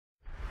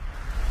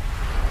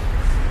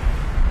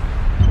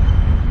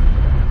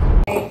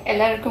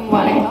எல்லாருக்கும்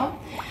வணக்கம்.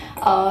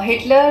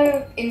 ஹிட்லர்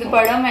இந்த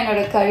படம் என்னோட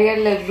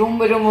கரியரில்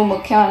ரொம்ப ரொம்ப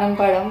முக்கியமான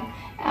படம்.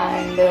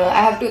 And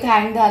I have to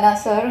thank Dana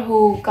sir who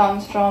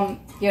comes from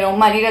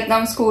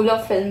Maniratnam School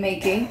of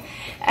Filmmaking.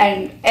 And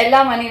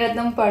ella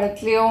Maniratnam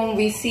padathliyum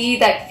we see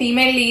that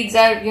female leads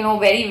are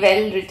very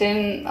well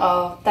written,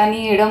 tani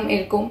idam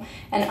irkum,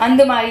 and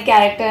andha mari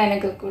character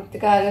enakku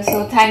kuduthikaru. So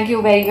thank you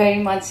very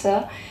very much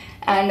sir.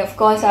 And of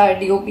course our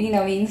DOP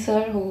Naveen sir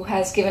who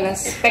has given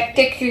us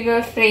spectacular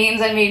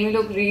frames and made me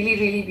look really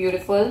really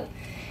beautiful.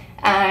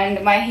 And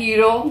my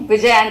hero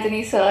Vijay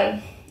Antony sir,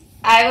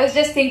 I was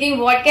just thinking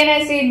what can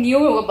I say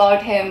new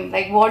about him,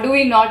 like what do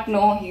we not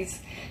know.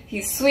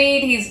 He's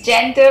sweet, he's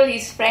gentle,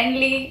 he's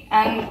friendly,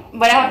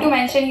 but I have to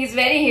mention he's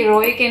very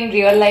heroic in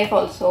real life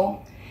also.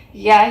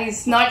 Yeah,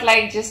 he's not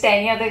like just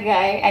any other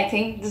guy. I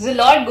think there's a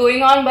lot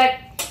going on, but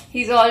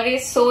he's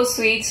always so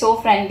sweet, so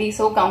friendly,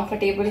 so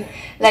comfortable.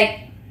 Like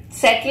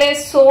setless,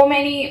 so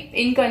many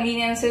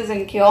inconveniences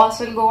and chaos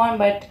will go on,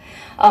 but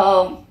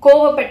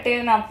kovapatte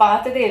na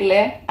paathade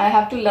illa. I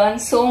have to learn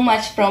so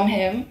much from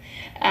him,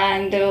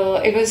 and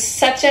it was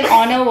such an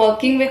honor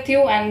working with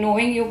you and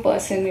knowing you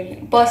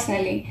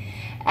personally.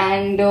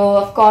 And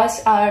of course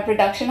our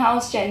production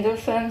house Chandra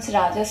Films,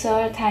 Raja sir,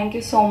 thank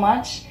you so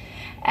much.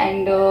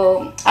 And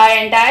our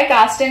entire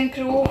cast and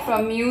crew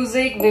from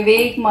music,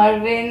 Vivek,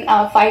 Marvin,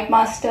 our fight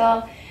master,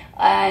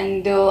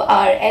 and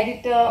our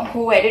editor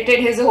who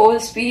edited his whole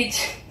speech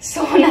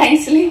so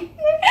nicely.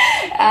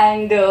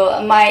 And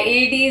my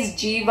ADs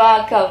Jeeva,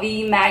 Kavi,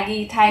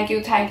 Maggie, thank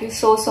you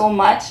so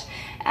much.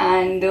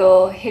 And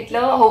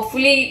Hitler,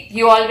 hopefully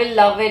you all will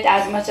love it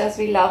as much as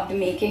we loved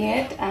making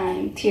it, and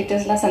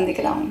theaters la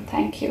sandikalam.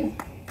 Thank you.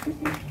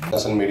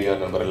 Nasan media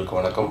நண்பர்களுக்கு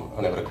வணக்கம்,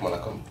 அனைவருக்கும்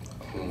வணக்கம்.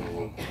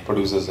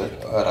 Producer sir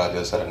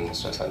Raja sir and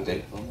mister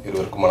Sanjay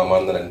இருவருக்கும்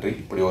மனமார்ந்த நன்றி.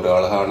 இப்படி ஒரு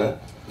அழகான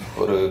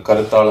ஒரு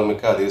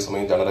கருத்தாளமிக்க அதே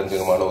சமயம்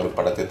ஜனரஞ்சகமான ஒரு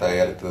படத்தை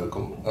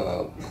தயாரித்ததுக்கும்.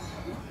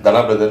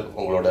 தனா பிரதர்,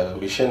 உங்களோட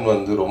விஷன்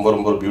வந்து ரொம்ப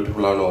ரொம்ப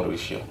பியூட்டிஃபுல்லான ஒரு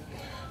விஷயம்.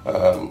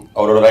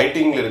 அவரோட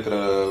ரைட்டிங்கில் இருக்கிற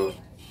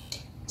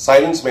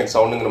சைலன்ஸ் மேக்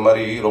சவுண்டுங்கிற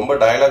மாதிரி ரொம்ப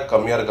டயலாக்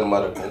கம்மியாக இருக்கிற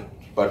மாதிரி இருக்கும்,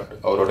 பட்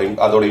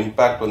அதோட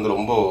இம்பேக்ட் வந்து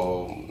ரொம்ப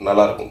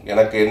நல்லா இருக்கும்.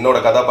 எனக்கு என்னோட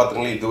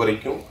கதாபாத்திரங்களே இது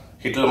வரைக்கும்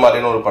ஹிட்லர்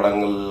மாதிரியான ஒரு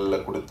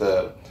படங்களில் கொடுத்த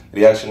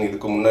ரியாக்ஷன்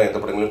இதுக்கு முன்னே எந்த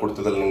படங்களையும்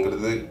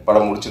கொடுத்ததுங்கிறது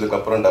படம்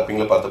முடிச்சதுக்கப்புறம்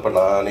டப்பிங்கில் பார்த்தப்ப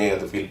நானே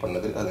அது ஃபீல்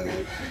பண்ணது. அது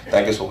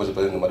தேங்க்யூ ஸோ மச்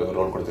இந்த மாதிரி ஒரு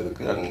ரோல்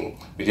கொடுத்ததுக்கு. And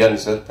Vijayani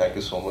sir,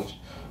 thank you so much.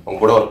 உங்க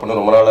கூட ஒர்க் பண்ண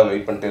ரொம்ப நாளாக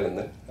வெயிட் பண்ணிட்டே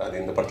இருந்தேன். அது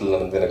இந்த படத்தில்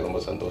நடந்து எனக்கு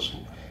ரொம்ப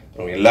சந்தோஷம்.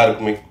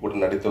 எல்லாருக்குமே கூட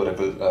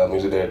நடித்தவர்கள்,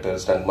 மியூசிக் டைரக்டர்,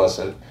 ஸ்டண்ட்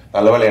மாஸ்டர்,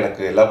 நல்லவேளை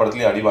எனக்கு எல்லா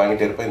படத்துலையும் அடி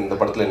வாங்கிட்டே இருப்பேன். இந்த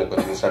படத்தில்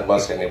எனக்கு ஸ்டண்ட்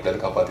மாஸ்டர் என்னை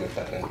எப்படியாவது காப்பாற்றி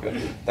விட்டார். எனக்கு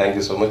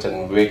thank you so much.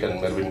 And Vivek and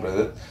Mervin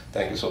brother,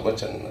 thank you so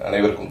much. And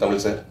அனைவருக்கும்,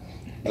 தமிழ் சார்,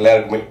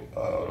 எல்லாருக்குமே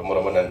ரொம்ப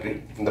ரொம்ப நன்றி.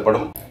 இந்த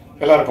படம்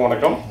எல்லாருக்கும்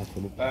வணக்கம்.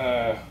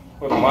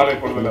 ஒரு மாலை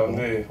பொழுதுல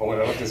வந்து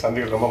உங்கள் எல்லாத்தையும்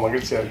சந்திக்கிறது ரொம்ப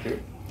மகிழ்ச்சியாக இருக்குது.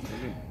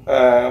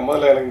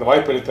 முதல்ல எனக்கு இந்த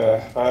வாய்ப்பு அளித்த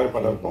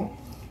தயாரிப்பாளருக்கும்,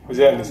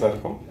 விஜயானி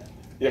சாருக்கும்,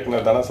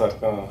 இயக்குனர் தனா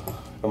சாருக்கும்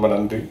ரொம்ப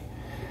நன்றி.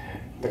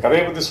 இந்த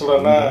கதையை பற்றி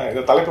சொல்கிறேன்னா,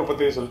 இந்த தலைப்பை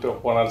பற்றி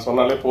சொல்லிட்டு நான்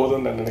சொன்னாலே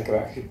போதும்னு நான்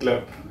நினைக்கிறேன்.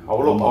 ஹிட்லர்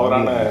அவ்வளோ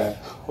பவரான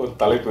ஒரு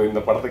தலைப்பு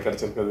இந்த படத்துக்கு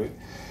கிடச்சிருக்குது.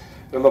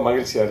 ரொம்ப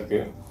மகிழ்ச்சியாக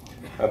இருக்குது.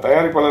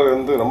 தயாரிப்பாளர்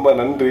வந்து ரொம்ப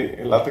நன்றி.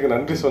 எல்லாத்துக்கும்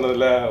நன்றி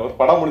சொன்னதில் ஒரு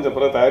படம் முடிஞ்ச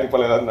பிறகு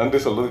தயாரிப்பாளர் எல்லாரும் நன்றி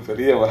சொல்கிறது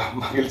பெரிய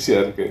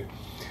மகிழ்ச்சியாக இருக்குது.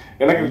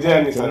 எனக்கு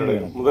விஜயானி சாரோட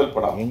முதல்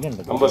படம்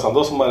ரொம்ப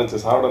சந்தோஷமாக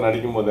இருந்துச்சு. சாரோட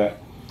நடிக்கும் போதே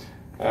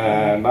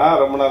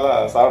நான் ரொம்ப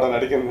நாளாக சாரோட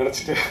நடிக்கணும்னு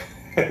நினச்சிட்டு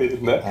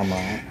இருந்தேன்.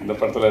 இந்த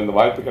படத்தில் இந்த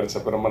வாய்ப்பு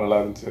கிடைச்சப்ப ரொம்ப நல்லா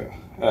இருந்துச்சு.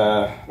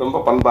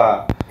 ரொம்ப பண்பா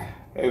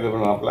இது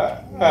பண்ணாப்புல.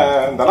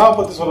 தனாவை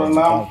பற்றி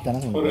சொல்லணும்னா,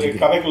 ஒரு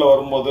கதைக்குள்ள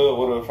வரும்போது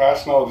ஒரு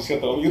ஃபேஷனாக ஒரு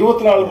விஷயத்த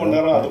 24 மணி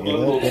நேரம்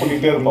அதுக்குள்ள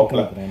பண்ணிகிட்டே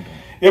இருப்பாப்புல.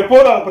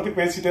 எப்போதும் அதை பற்றி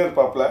பேசிகிட்டே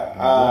இருப்பாப்புல.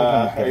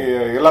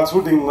 எல்லா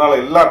ஷூட்டிங் முன்னால்,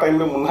 எல்லா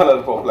டைம்லையும் முன்னால்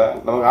இருப்பாப்புல.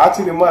 நமக்கு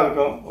ஆச்சரியமாக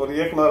இருக்கும். ஒரு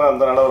இயக்குனராக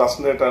இருந்தனால, ஒரு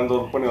அசிஸ்டன்டாக இருந்து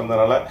ஒர்க் பண்ணி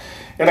வந்தனால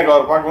எனக்கு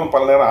அவர் பார்க்கும்போது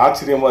பல நேரம்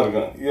ஆச்சரியமாக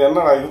இருக்கும். இது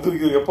என்ன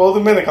இது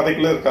எப்போதுமே இந்த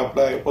கதைக்குள்ளே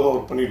இருக்காப்புல, எப்போதும்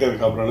ஒர்க் பண்ணிகிட்டே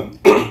இருக்காப்புலன்னு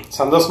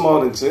சந்தோஷமாகவும்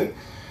இருந்துச்சு.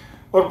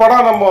 ஒரு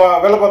படம் நம்ம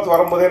வேலை பார்த்து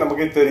வரும்போதே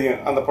நமக்கே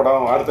தெரியும் அந்த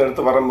படம்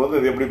அடுத்தடுத்து வரும்போது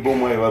இது எப்படி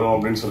பூம் ஆகி வரும்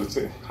அப்படின்னு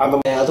சொல்லிச்சு.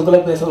 அந்த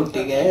அதுக்குள்ளே பேச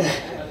விட்டீங்க.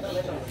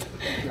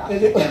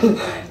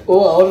 ஓ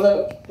அவர்தான்.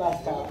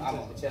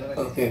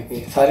 Okay okay,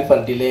 sorry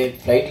for delay,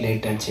 flight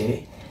late ஆச்சு.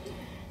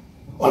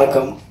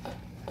 வணக்கம்.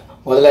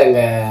 முதல்ல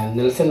எங்கள்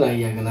நெல்சன்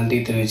ஐயாவுக்கு நன்றி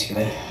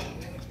தெரிவிச்சுக்கிறேன்.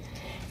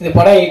 இந்த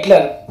படம்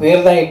ஹிட்லர்,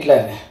 பேர் தான்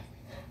ஹிட்லர்.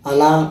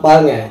 ஆனால்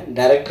பாருங்கள்,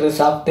 டைரக்டர்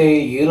சாப்பிட்டு,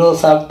 ஹீரோ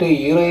சாப்பிட்டு,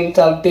 ஹீரோயின்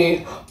சாப்பிட்டு,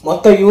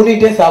 மொத்த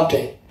யூனிட்டே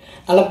சாப்பிட்டு,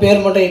 ஆனால்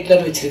பேர் மட்டும்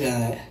ஹிட்லர்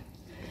வச்சுருக்காங்க.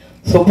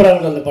 சூப்பராக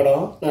இருக்கும் அந்த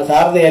படம். நான்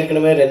சார்ந்து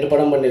ஏற்கனவே 2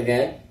 படம்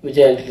பண்ணியிருக்கேன்.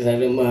 விஜய் ஆண்டனி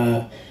சார்,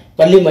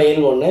 பள்ளி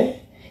மயில் ஒன்று,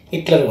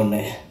 ஹிட்லர்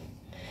ஒன்று.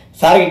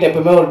 சார்கிட்ட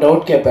எப்பவுமே ஒரு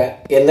டவுட் கேட்பேன்.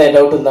 எந்த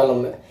டவுட்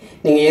இருந்தாலும்,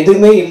 நீங்கள்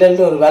எதுவுமே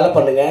இல்லைன்னு ஒரு வேலை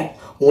பண்ணுங்கள்,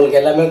 உங்களுக்கு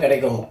எல்லாமே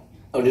கிடைக்கும்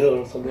அப்படின்னு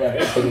ஒரு சொல்லுவார்.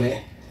 எப்பவுமே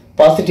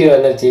பாசிட்டிவ்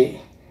எனர்ஜி.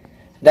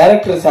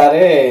 டைரக்டர் சார்,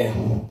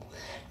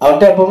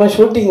 அவர்கிட்ட எப்பவுமே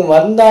ஷூட்டிங்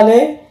வந்தாலே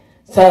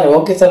சார்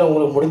ஓகே சார்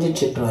உங்களுக்கு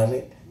முடிஞ்சிச்சுன்றாரு.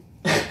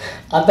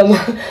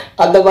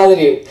 அந்த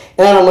மாதிரி.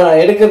 ஏன்னா நம்ம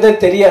எடுக்கிறதே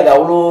தெரியாது,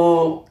 அவ்வளோ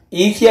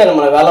ஈஸியாக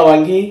நம்மளை வேலை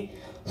வாங்கி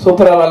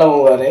சூப்பராக வேலை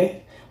வாங்குவார்.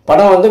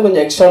 படம் வந்து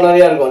கொஞ்சம்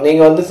எக்ஸ்ட்ரானரியாக இருக்கும்.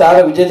 நீங்கள் வந்து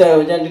சாரை விஜய்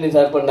ஆண்டனி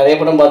சார் நிறைய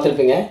படம்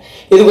பார்த்துருப்பீங்க.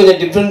 இது கொஞ்சம்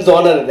டிஃப்ரெண்ட்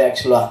ஜோனர் இருக்குது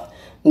ஆக்சுவலாக.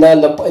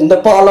 இந்த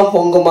பாலம்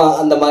பொங்குமா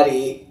அந்த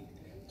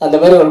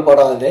மாதிரி ஒரு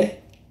படம் அது.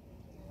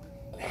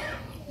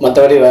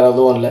 மற்றபடி வேறு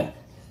எதுவும் இல்லை.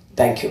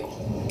 தேங்க்யூ.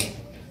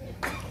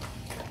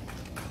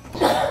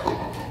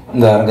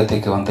 இந்த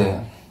அரங்கத்திற்கு வந்து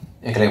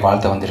எங்களை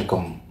வாழ்த்த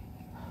வந்திருக்கும்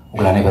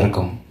உங்கள்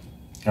அனைவருக்கும்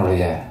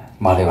என்னுடைய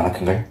மாலை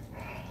வணக்கங்கள்.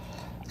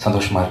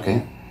 சந்தோஷமாக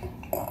இருக்குது.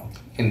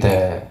 இந்த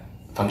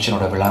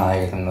ஃபங்க்ஷனோட விழா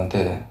நாயகன்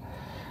வந்து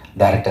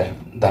டைரக்டர்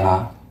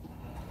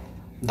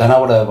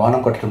தனாவோட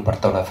வானம் கட்டடும்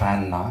படத்தோட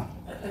ஃபேன்னா.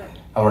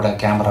 அவரோட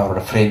கேமரா,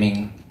 அவரோட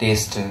ஃப்ரேமிங்,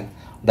 டேஸ்ட்டு,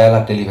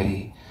 டயலாக் டெலிவரி.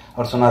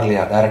 அவர் சொன்னார்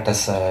இல்லையா,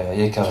 டேரக்டர்ஸ்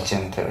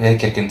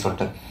இயக்கியிருக்கேன்னு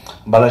சொல்லிட்டு.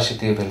 பாலாஜி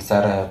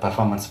சாரை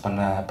பர்ஃபார்மன்ஸ்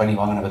பண்ணி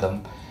வாங்கின விதம்,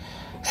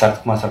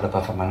 சரத்குமார் சாரோட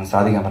பர்ஃபார்மன்ஸ்,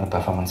 ராதிகா மேடம்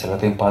பர்ஃபார்மன்ஸ்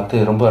எல்லாத்தையும்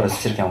பார்த்து ரொம்ப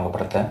ரசிச்சிருக்கேன் அவங்க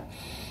படத்தை.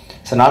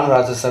 ஸோ நானும்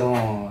ராஜா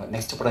சாரும்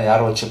நெக்ஸ்ட் படம்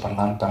யாரை வச்சு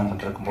பண்ணலான்னு பிளான்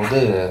பண்ணிருக்கும்போது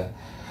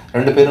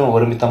 2 பேரும்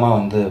ஒருமித்தமாக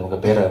வந்து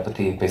உங்கள் பேரை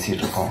பற்றி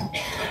பேசிகிட்டு இருக்கோம்.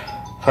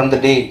 ஃப்ரம் த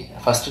டே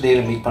ஃபஸ்ட்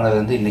டேயில் மீட் பண்ணது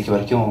வந்து இன்றைக்கி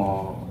வரைக்கும்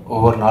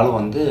ஒவ்வொரு நாளும்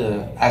வந்து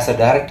ஆஸ் அ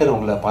டேரக்டர்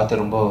உங்களை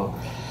பார்த்து ரொம்ப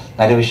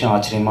நிறைய விஷயம்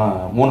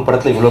ஆச்சரியமாக, 3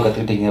 படத்தில் இவ்வளோ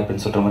கற்றுக்கிட்டீங்க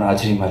அப்படின்னு சொல்கிற மாதிரி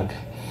ஆச்சரியமாக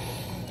இருக்குது.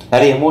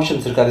 நிறைய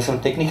எமோஷன்ஸ் இருக்குது. அதே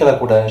சமயம் டெக்னிக்கலாக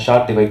கூட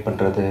ஷார்ட் டிவைட்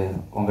பண்ணுறது,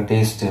 உங்கள்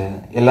டேஸ்ட்டு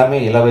எல்லாமே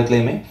எல்லா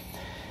விதத்துலேயுமே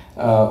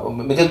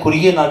மிக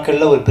குறுகிய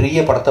நாட்களில் ஒரு பெரிய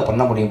படத்தை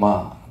பண்ண முடியுமா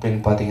அப்படின்னு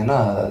பார்த்தீங்கன்னா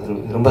அது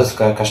ரொம்ப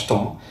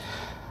கஷ்டம்.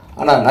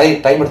 ஆனால் நிறைய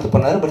டைம் எடுத்து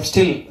பண்ணார். பட்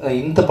ஸ்டில்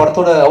இந்த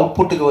படத்தோட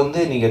அவுட்புட்டுக்கு வந்து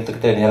நீங்கள்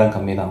எடுத்துக்கிட்ட நேரம்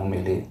கம்மி தான்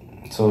உண்மையிலேயே.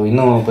 ஸோ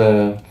இன்னும் இப்போ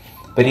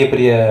பெரிய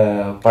பெரிய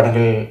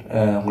படங்கள்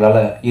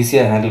உங்களால்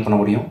ஈஸியாக ஹேண்டில் பண்ண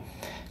முடியும்.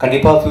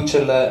 கண்டிப்பாக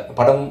ஃப்யூச்சரில்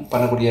படம்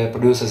பண்ணக்கூடிய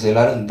ப்ரொடியூசர்ஸ்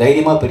எல்லோரும்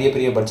தைரியமாக பெரிய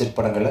பெரிய பட்ஜெட்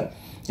படங்களை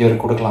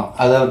இவர் கொடுக்கலாம்.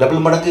 அதை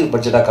டபுள் மடங்கு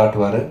பட்ஜெட்டாக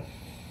காட்டுவார்.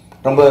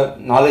 ரொம்ப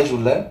நாலேஜ்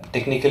உள்ள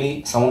டெக்னிக்கலி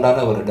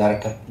சவுண்டான ஒரு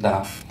டைரக்டர்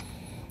தானா.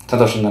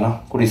 சந்தோஷம் தானா.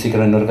 கூடிய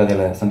சீக்கிரம் இன்னொரு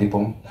கதையில்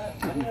சந்திப்போம்.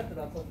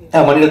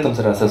 Mani Ratnam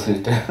sir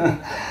associate.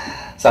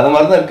 ஸோ அது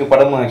மாதிரி தான் இருக்குது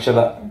படமும்.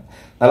 ஆக்சுவலாக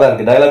நல்லா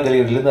இருக்குது. டயலாக்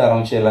டெலிவரியிலேருந்து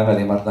ஆரம்பித்து எல்லாமே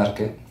அதே மாதிரி தான்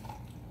இருக்குது.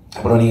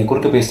 அப்புறம் நீங்கள்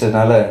குறுக்க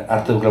பேசுறதுனால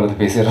அடுத்ததுக்குள்ளே பற்றி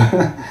பேசிடுறேன்.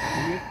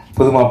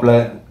 புது மாப்பிள்ளை,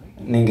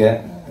 நீங்கள்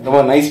ரொம்ப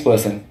நைஸ்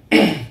பர்சன்.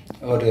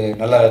 ஒரு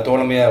நல்ல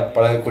தோழமையாக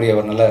பழகக்கூடிய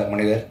ஒரு நல்ல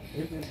மனிதர்.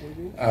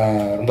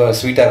 ரொம்ப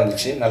ஸ்வீட்டாக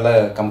இருந்துச்சு. நல்ல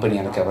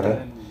கம்பெனி எனக்கு அவர்.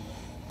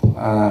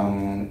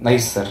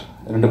 Nice sir.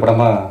 2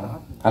 படமாக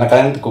ஆனால்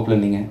கல்யாணத்துக்கு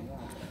கூப்பிடல நீங்கள்.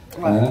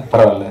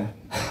 பரவாயில்ல.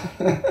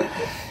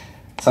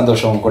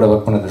 சந்தோஷம் கூட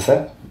ஒர்க் பண்ணது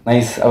சார்.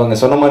 நைஸ். அவங்க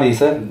சொன்ன மாதிரி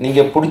சார்,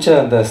 நீங்கள் பிடிச்ச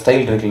அந்த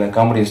ஸ்டைல் இருக்குல்ல,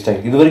 காமெடி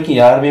ஸ்டைல், இது வரைக்கும்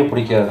யாருமே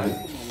பிடிக்காது.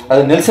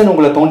 அது நெல்சன்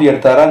உங்களை தோண்டி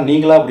எடுத்தாரா,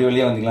 நீங்களா அப்படி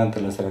வெளியே வந்தீங்களான்னு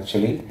தெரியல சார்.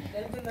 ஆக்சுவலி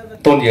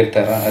தோண்டி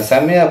எடுத்தாரா, அது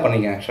செம்மையாக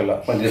பண்ணீங்க. ஆக்சுவலாக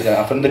கொஞ்சம்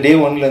அப்புறம் இந்த டே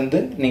 1லேருந்து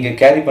நீங்கள்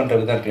கேரி பண்ணுற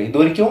விதம் இருக்குல்ல,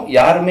 இது வரைக்கும்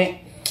யாருமே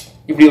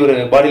இப்படி ஒரு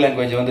பாடி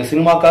லாங்குவேஜ் வந்து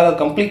சினிமாக்காக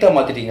கம்ப்ளீட்டாக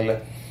மாற்றிட்டீங்கல்ல.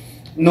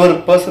 இன்னொரு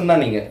பர்சன்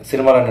தான் நீங்கள்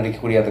சினிமாவில்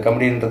நடிக்கக்கூடிய அந்த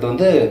கமெடின்றது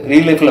வந்து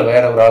ரியல் லைஃப்பில்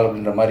வேற ஒரு ஆள்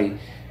அப்படின்ற மாதிரி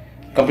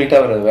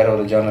கம்ப்ளீட்டாக வேற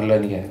ஒரு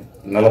ஜானரில் நீங்கள்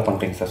நல்லா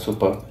பண்ணுறீங்க சார்.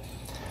 சூப்பர்.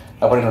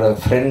 அப்புறம் என்னோடய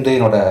ஃப்ரெண்டு,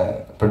 என்னோடய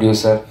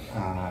ப்ரொடியூசர்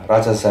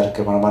ராஜா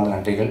சாருக்கு மனமார்ந்த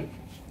நன்றிகள்.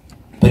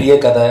 பெரிய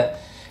கதை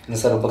இந்த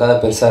சார், ரொம்ப கதை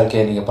பெருசாக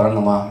இருக்கே, நீங்கள்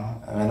பண்ணணுமா,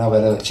 வேணா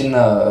வேறு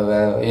சின்ன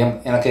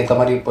எனக்கு ஏற்ற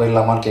மாதிரி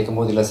போயிடலாமான்னு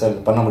கேட்கும்போது, இல்லை சார்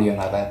இது பண்ண முடியும்,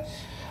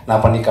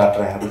 நான் பண்ணி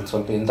காட்டுறேன் அப்படின்னு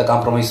சொல்லிட்டு எந்த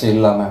காம்ப்ரமைஸும்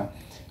இல்லாமல்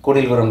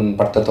கூடில்வரன்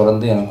படத்தை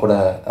தொடர்ந்து எனக்கு கூட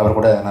அவர்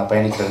கூட நான்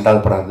பயணிக்கிற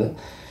 2வது படம் இது.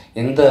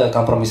 எந்த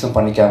காம்ப்ரமைஸும்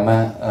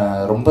பண்ணிக்காமல்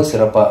ரொம்ப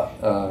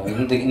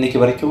சிறப்பாக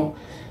இன்னைக்கு வரைக்கும்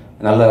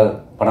நல்ல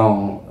படம்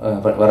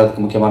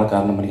வர்றதுக்கு முக்கியமான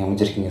காரணம் நீங்கள்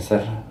அமைஞ்சிருக்கீங்க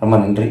சார். ரொம்ப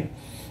நன்றி.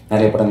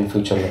 நிறைய படங்கள்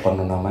ஃப்யூச்சரில்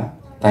பண்ணணும் நாம.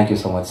 Thank you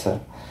so much sir.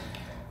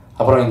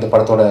 அப்புறம் இந்த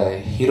படத்தோட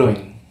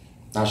ஹீரோயின்,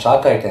 நான்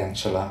ஷாக் ஆகிட்டேன்.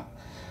 ஆக்சுவலாக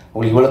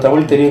உங்களுக்கு இவ்வளோ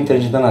தமிழ்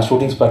தெரிஞ்சு தான் நான்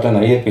ஷூட்டிங் ஸ்பாட்டில்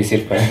நிறைய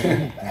பேசியிருப்பேன்.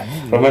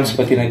 ரொமான்ஸ்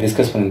பற்றி நான்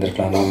டிஸ்கஸ்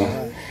பண்ணியிருந்துருக்கலாம். நாம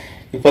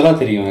இப்போ தான்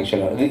தெரியும்.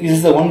 ஆக்சுவலாக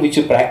is the one which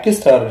you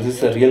practised R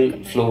is a real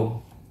flow?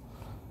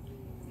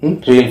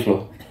 Real flow.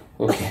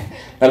 Okay,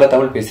 நல்லா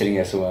தமிழ்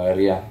பேசுகிறீங்க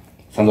ரியா.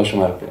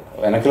 சந்தோஷமாக இருக்குது.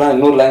 எனக்கெல்லாம்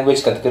இன்னொரு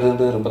லாங்குவேஜ்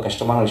கற்றுக்கிறது ரொம்ப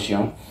கஷ்டமான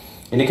விஷயம்.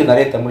 இன்றைக்கி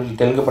நிறைய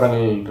தெலுங்கு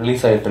படங்கள்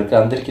ரிலீஸ் ஆகிட்டு இருக்கு.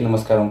 அந்தரிக்கு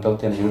நமஸ்காரம்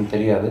தவிர்த்து எனக்கு எதுவும்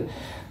தெரியாது.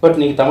 பட்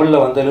நீங்கள்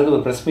தமிழில் வந்ததுலேருந்து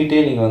ஒரு ப்ரெஸ் மீட்டே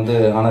நீங்கள் வந்து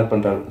ஆனர்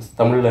பண்ணுற,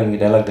 தமிழில்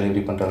நீங்கள் டைலாக்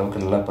டெலிவரி பண்ணுற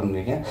அளவுக்கு நல்லா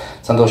பண்ணுறீங்க.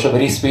 சந்தோஷம்.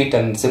 வெரி ஸ்வீட்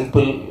அண்ட்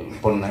சிம்பிள்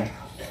பொண்ணு.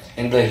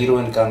 எந்த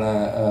ஹீரோயினுக்கான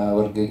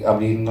ஒர்க்கு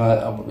அப்படின்னா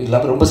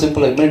இல்லாமல் ரொம்ப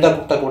சிம்பிளாக இம்மிடியட்டாக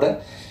கூப்பிட்டா கூட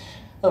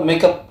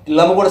மேக்கப்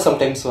இல்லாமல் கூட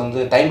சம்டைம்ஸ் வந்து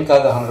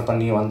டைமுக்காக ஹானர்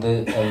பண்ணி வந்து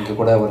இங்கே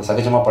கூட ஒரு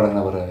சகஜமாக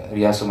பழகின ஒரு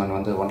ரியா சுமன்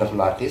வந்து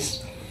ஒண்டர்ஃபுல் ஆர்டிஸ்ட்.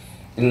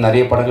 இன்னும்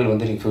நிறைய படங்கள்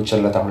வந்து நீங்கள்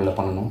ஃப்யூச்சரில் தமிழில்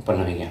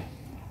பண்ணுவீங்க.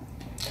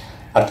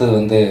 அடுத்தது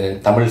வந்து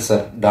Tamil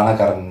sir,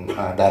 Taanakkaran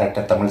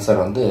director Tamil sir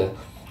வந்து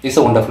is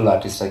a wonderful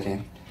artist.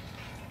 Again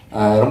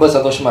ரொம்ப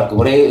சந்தோஷமாக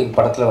இருக்குது. ஒரே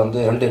படத்தில் வந்து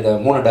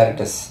 3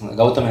 directors,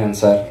 Gautham Menon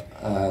sir,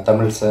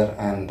 Tamil sir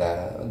and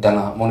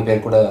தனா 3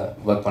 பேர் கூட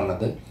ஒர்க்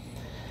பண்ணது.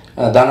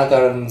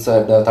 தானாக்காரன்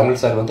சார், தமிழ்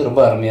சார் வந்து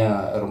ரொம்ப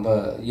அருமையாக, ரொம்ப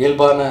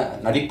இயல்பான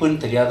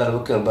நடிப்புன்னு தெரியாத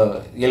அளவுக்கு ரொம்ப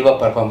இயல்பாக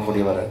பெர்ஃபார்ம்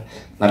கூடிய ஒரு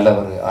நல்ல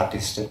ஒரு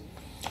artist.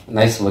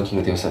 Nice working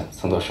with you sir.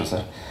 சந்தோஷம்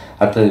சார்.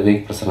 அடுத்தது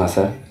Vivek Prasanna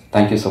sir,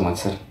 thank you so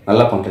much sir.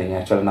 நல்லா பண்ணுறீங்க.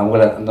 ஆக்சுவலாக நான்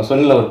உங்களை அந்த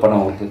சொன்னில் ஒரு படம்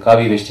உங்களுக்கு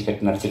காவி வேஷ்டி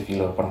கட்டி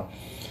நடிச்சிருக்கீங்களா ஒரு படம்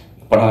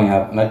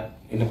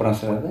என்ன படம்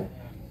சார் அது?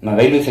 நான்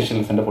ரயில்வே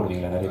ஸ்டேஷனில் சண்டை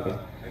போடுவீங்களா நிறைய பேர்,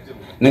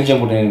 நெஞ்சம்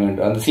போட்டு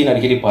வேண்டும் அந்த சீன்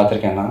அடிக்கடி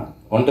பார்த்துருக்கேன். நான்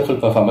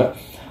ஒண்டர்ஃபுல் பெர்ஃபார்மர்.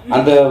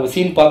 அந்த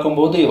சீன்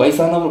பார்க்கும்போது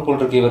வயசானவர் போல்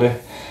இருக்கு இவர்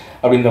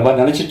அப்படின்ற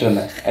மாதிரி நினச்சிட்டு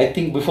இருந்தேன். ஐ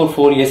திங்க் பிஃபோர்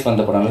 4 years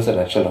வந்த படம் இல்லை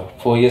சார், ஆக்சுவலாக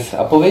 4 years.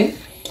 அப்போவே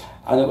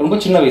அது ரொம்ப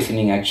சின்ன வயசு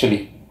நீங்கள் ஆக்சுவலி.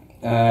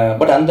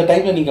 பட் அந்த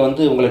டைமில் நீங்கள்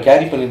வந்து உங்களை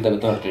கேரி பண்ணியிருந்த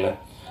விதம் இருக்குல்ல,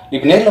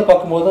 இப்போ நேரில்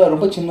பார்க்கும்போது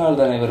ரொம்ப சின்ன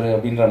ஆள் தானே இவர்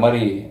அப்படின்ற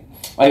மாதிரி,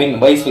 ஐ மீன்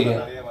வயசு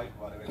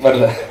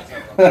வரல.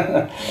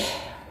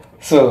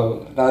 ஸோ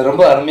நான்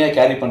ரொம்ப அருமையாக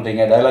கேரி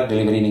பண்ணுறீங்க. டயலாக்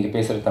டெலிவரி, நீங்கள்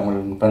பேசுகிற தமிழ்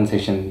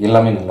ப்ரொனன்சியேஷன்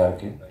எல்லாமே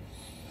நல்லாயிருக்கு.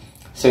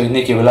 ஸோ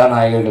இன்றைக்கி விழா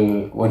நாயகர்கள்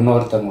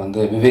இன்னொருத்தவங்க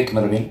வந்து விவேக்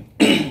மெர்வின்.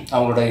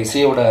 அவங்களோட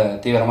இசையோட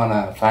தீவிரமான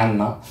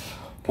ஃபேன்னா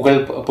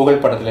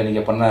புகழ் படத்தில்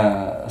நீங்கள் பண்ண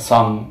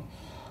சாங்,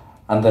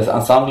 அந்த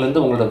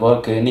சாங்லேருந்து உங்களோட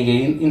ஒர்க்கு, நீங்கள்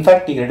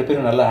இன்ஃபேக்ட் நீங்கள் 2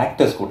 பேரும் நல்ல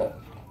ஆக்டர்ஸ் கூட.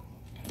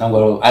 நான்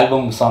ஒரு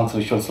ஆல்பம் சாங்ஸ்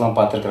விஷுவல்ஸ்லாம்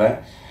பார்த்துருக்குறேன்.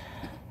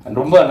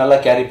 ரொம்ப நல்லா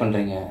கேரி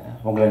பண்ணுறீங்க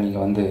உங்களை.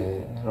 நீங்கள் வந்து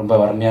ரொம்ப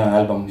அருமையாக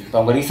ஆல்பம்,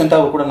 அவங்க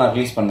ரீசெண்டாக கூட நான்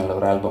ரிலீஸ் பண்ணல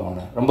ஒரு ஆல்பம்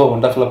ஒன்று, ரொம்ப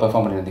ஒண்டர்ஃபுல்லாக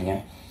பெர்ஃபார்ம் பண்ணியிருந்தீங்க.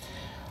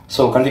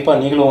 ஸோ கண்டிப்பாக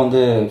நீங்களும் வந்து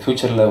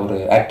ஃப்யூச்சரில் ஒரு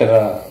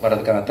ஆக்டராக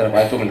வரதுக்கான அத்தனை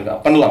வாய்ப்புகள் இருக்கா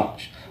பண்ணலாம்.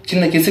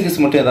 சின்ன கிசு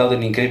மட்டும் ஏதாவது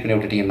நீங்கள் கிரியேட் பண்ணி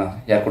விட்டுட்டீங்கன்னா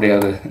யார்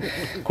கூடயாவது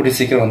கூடிய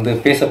சீக்கிரம் வந்து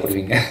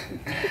பேசப்படுவீங்க.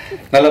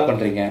 நல்லா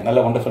பண்ணுறீங்க, நல்ல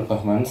ஒண்டர்ஃபுல்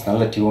பர்ஃபார்மன்ஸ்,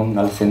 நல்ல டியூன்,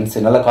 நல்ல சென்ஸ்,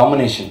 நல்ல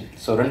காம்பினேஷன்.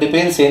 ஸோ 2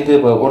 பேரும் சேர்ந்து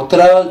இப்போ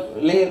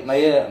ஒருத்தராலே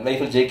நிறைய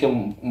லைஃப்பில் ஜெயிக்க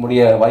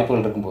முடிய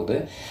வாய்ப்புகள் இருக்கும்போது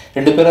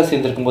 2 பேராக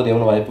சேர்ந்து இருக்கும்போது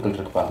எவ்வளோ வாய்ப்புகள்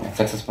இருப்பாங்க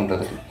சக்ஸஸ்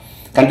பண்ணுறதுக்கு.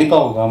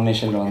 கண்டிப்பாக உங்கள்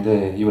காம்பினேஷனில் வந்து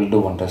யூ வில்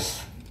டூ ஒண்டர்ஸ்,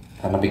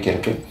 நம்பிக்கை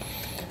இருக்குது.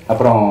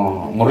 அப்புறம்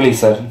முரளி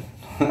சார்,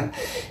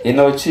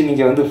 என்னை வச்சு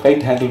நீங்கள் வந்து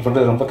ஃபைட் ஹேண்டில்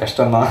பண்ணுறது ரொம்ப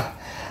கஷ்டம்தான்.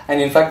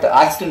 அண்ட் இன்ஃபேக்ட்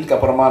ஆக்சிடென்ட்க்கு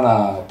அப்புறமா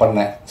நான்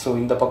பண்ணேன். ஸோ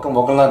இந்த பக்கம்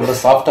முகம்லாம் ரொம்ப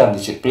சாஃப்டாக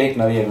இருந்துச்சு, பிளேட்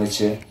நிறைய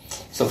இருந்துச்சு.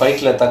 ஸோ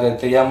ஃபைட்டில்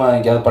தெரியாமல்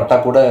எங்கேயாவது பட்டா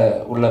கூட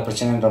உள்ள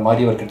பிரச்சனைன்ற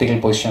மாதிரி ஒரு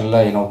கிரிட்டிக்கல் பொசிஷனில்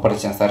என்னை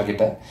ஒப்படைச்சேன்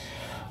சார்கிட்ட.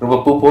 ரொம்ப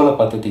பூ போல்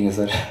பார்த்துட்டீங்க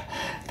சார்,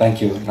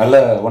 தேங்க்யூ. நல்ல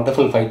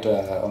ஒண்டர்ஃபுல் ஃபைட்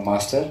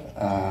மாஸ்டர்.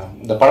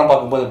 இந்த படம்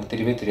பார்க்கும்போது அப்படி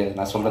தெரியவே தெரியாது,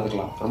 நான்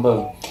சொல்கிறதுக்கெலாம் ரொம்ப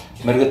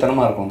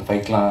மிருகத்தனமாக இருக்கும் இந்த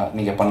ஃபைட்லாம்.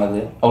 நீங்கள்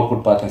பண்ணது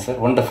அவுட்புட் பார்த்தேன்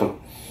சார், ஒண்டர்ஃபுல்.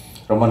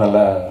 ரொம்ப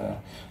நல்லா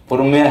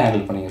பொறுமையாக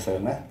ஹேண்டில் பண்ணிங்க சார்.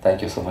 என்ன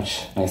thank you so much,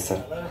 nice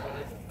sir.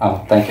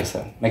 Thank you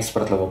sir. Next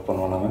படத்தில் ஒர்க்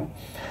பண்ணுவோம் நம்ம.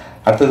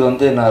 அடுத்தது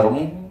வந்து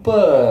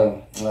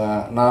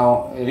நான்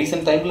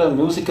ரீசெண்ட் டைமில்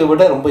மியூசிக்கை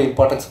விட ரொம்ப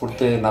இம்பார்ட்டன்ஸ்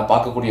கொடுத்து நான்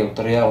பார்க்கக்கூடிய ஒரு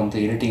துறையாக வந்து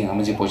எடிட்டிங்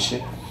அமைஞ்சு போச்சு.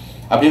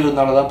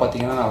 அப்படின்றதுனால தான்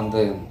பார்த்தீங்கன்னா நான்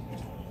வந்து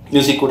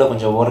மியூசிக் கூட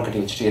கொஞ்சம் ஓவர்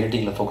கட்டி வச்சுட்டு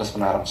எடிட்டிங்கில் ஃபோக்கஸ்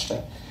பண்ண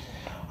ஆரம்பிச்சிட்டேன்.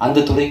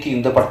 அந்த துறைக்கு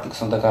இந்த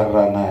படத்துக்கு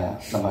சொந்தக்காரரான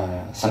நம்ம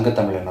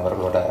சங்கத்தமிழன்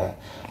அவர்களோட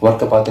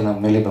ஒர்க்கை பார்த்து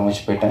நான் மேலே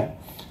பிரமிச்சு போயிட்டேன்.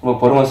 ரொம்ப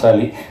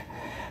பொறுமைசாலி,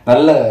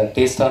 நல்ல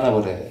டேஸ்டான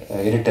ஒரு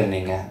எடிட்டர்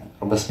நீங்கள்.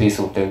 ரொம்ப ஸ்பேஸ்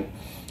விட்டு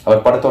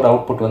அவர் படத்தோட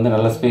அவுட்புட் வந்து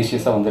நல்ல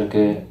ஸ்பேஷியஸாக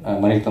வந்திருக்கு.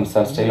 மணிரத்னம்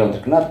சார் ஸ்டைலில்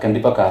வந்திருக்குன்னா அது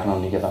கண்டிப்பாக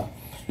காரணம் நீங்கள் தான்.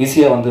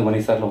 ஈஸியாக வந்து மணி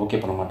சாரில் ஓகே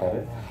பண்ண மாட்டார்.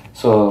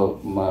 ஸோ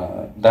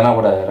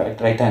தனாவோட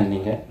ரைட் ஹேண்ட்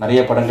நீங்கள். நிறைய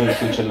படங்கள்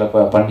ஃப்யூச்சரில்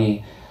பண்ணி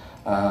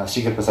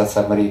ஸ்ரீகர் பிரசாத்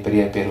சார் மாதிரி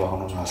பெரிய பேர்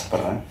வாங்கணும்னு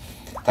ஆசைப்பட்றேன்.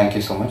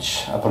 Thank you so much.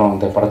 அப்புறம்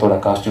இந்த படத்தோட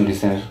காஸ்டியூம்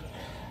டிசைனர்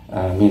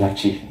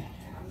மீனாட்சி,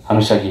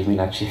 அனுஷாகி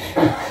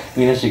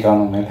மீனாட்சி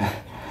காணும் மேலே.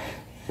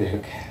 சரி,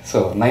 okay. So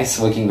nice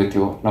working with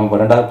you. நம்ம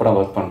 2வது படம்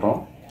ஒர்க் பண்ணுறோம்.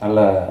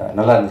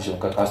 நல்லா இருந்துச்சு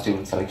உங்கள்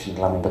காஸ்டியூம் செலெக்ஷன்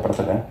எல்லாமே இந்த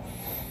படத்தில்.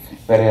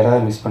 வேறு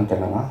யாராவது மிஸ்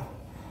பண்ணிட்டேன்னா,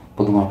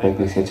 புது மாப்பிள்ளை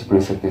பேசியாச்சு,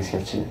 ப்ரொடியூசர்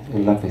பேசியாச்சு,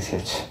 எல்லாம்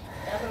பேசியாச்சு.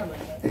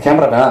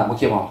 கேமராமேன்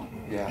முக்கியமாக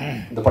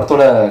இந்த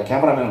படத்தோட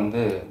கேமராமேன்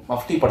வந்து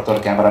மஃப்டி படத்தோட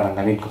கேமராமேன்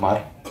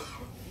நவீன்குமார்.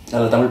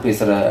 நல்ல தமிழ்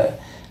பேசுகிற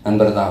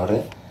நண்பர் தான் அவர்.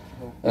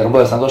 ரொம்ப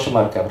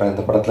சந்தோஷமாக இருக்குது அவரை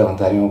இந்த படத்தில்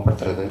வந்து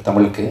அறிமுகப்படுத்துறது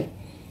தமிழுக்கு.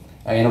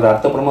 என்னோட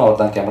அடுத்த படமும் அவர்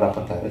தான் கேமரா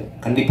பண்ணுறாரு.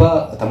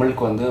 கண்டிப்பாக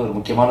தமிழுக்கு வந்து ஒரு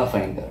முக்கியமான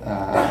find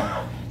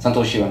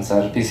Santhosh Sivan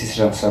sir, PC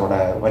Sriram சாரோட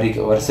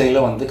வரிசையில்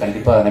வந்து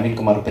கண்டிப்பாக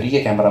நவீன்குமார் பெரிய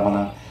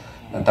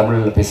கேமராமேனாக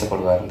தமிழில்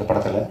பேசப்படுவார். இந்த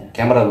படத்தில்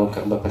கேமரா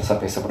ஒர்க் ரொம்ப பெருசாக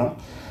பேசப்படும்.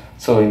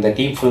 ஸோ இந்த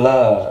டீம்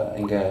ஃபுல்லாக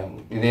இங்கே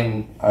இதயம்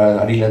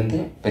அடியிலேருந்து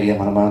பெரிய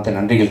மனமானத்தை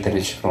நன்றிகள்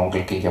தெரிவிச்சுக்கிறோம்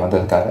உங்களுக்கு இங்கே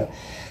வந்ததுக்காக.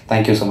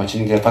 Thank you so much.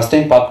 நீங்கள் ஃபஸ்ட்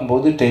டைம்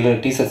பார்க்கும்போது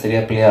டீசர்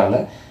சரியாக ப்ளே ஆகலை,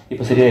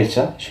 இப்போ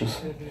சரியாயிடுச்சா ஷூஸ்?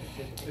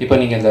 இப்போ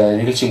நீங்கள் இந்த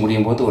நிகழ்ச்சி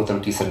முடியும் போது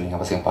ஒருத்தர் டீசர் நீங்கள்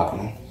அவசியம்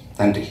பார்க்கணும்.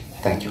 நன்றி,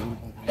 தேங்க்யூ.